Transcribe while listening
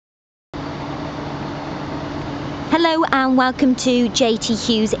Hello and welcome to JT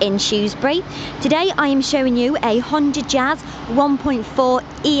Hughes in Shrewsbury. Today I am showing you a Honda Jazz 1.4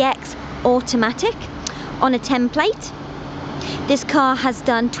 EX automatic on a template. This car has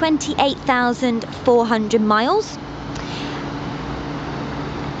done 28,400 miles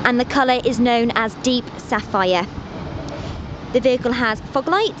and the colour is known as deep sapphire. The vehicle has fog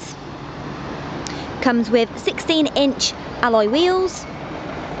lights, comes with 16-inch alloy wheels,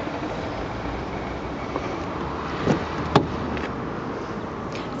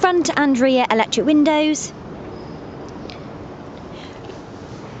 front and rear electric windows,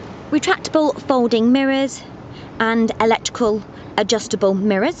 retractable folding mirrors and electrical adjustable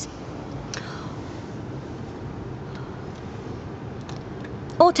mirrors,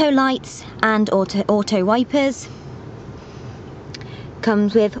 auto lights and auto wipers,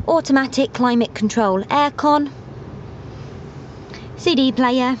 comes with automatic climate control aircon, CD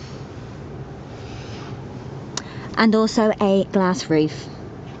player and also a glass roof.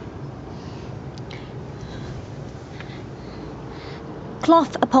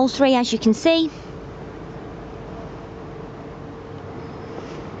 Cloth upholstery, as you can see.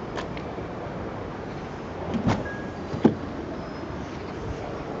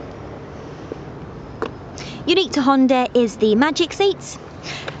 Unique to Honda is the magic seats,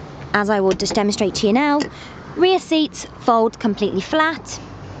 as I will just demonstrate to you now. Rear seats fold completely flat,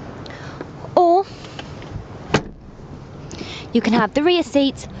 or you can have the rear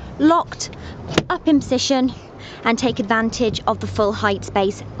seats locked up in position and take advantage of the full height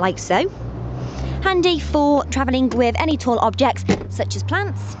space like so. Handy for travelling with any tall objects such as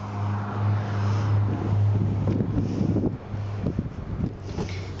plants.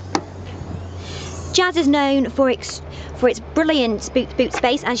 Jazz is known for its brilliant boot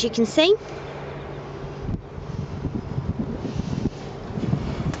space, as you can see.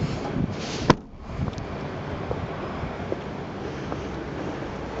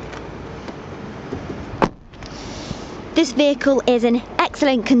 This vehicle is in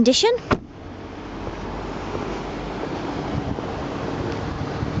excellent condition.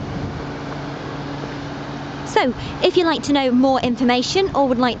 So, if you'd like to know more information or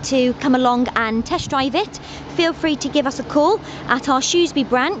would like to come along and test drive it, feel free to give us a call at our Shrewsbury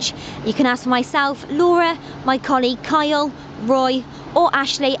branch. You can ask for myself, Laura, my colleague Kyle, Roy or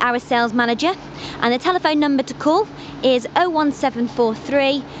Ashley, our sales manager. And the telephone number to call is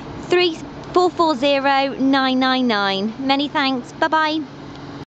 01743 440 999. Many thanks. Bye bye.